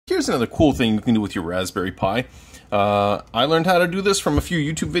here's another cool thing you can do with your Raspberry Pi. I learned how to do this from a few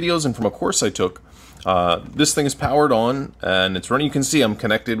YouTube videos and from a course I took. This thing is powered on and it's running. You can see I'm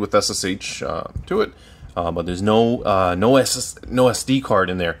connected with SSH to it, but there's no SD card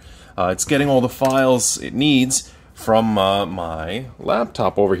in there. It's getting all the files it needs from my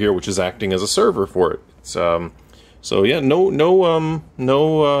laptop over here, which is acting as a server for it. It's, so yeah, no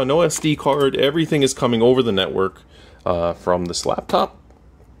SD card. Everything is coming over the network from this laptop.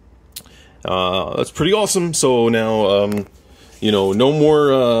 That's pretty awesome. So now, you know, no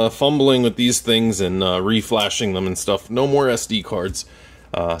more fumbling with these things and reflashing them and stuff. No more SD cards.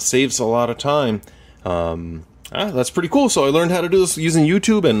 Saves a lot of time. That's pretty cool. So I learned how to do this using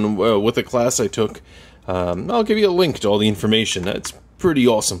YouTube and with a class I took. I'll give you a link to all the information. That's pretty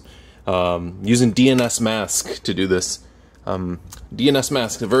awesome. Using DNS Mask to do this. DNS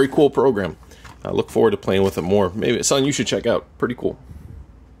Mask, a very cool program. I look forward to playing with it more. Maybe it's something you should check out. Pretty cool.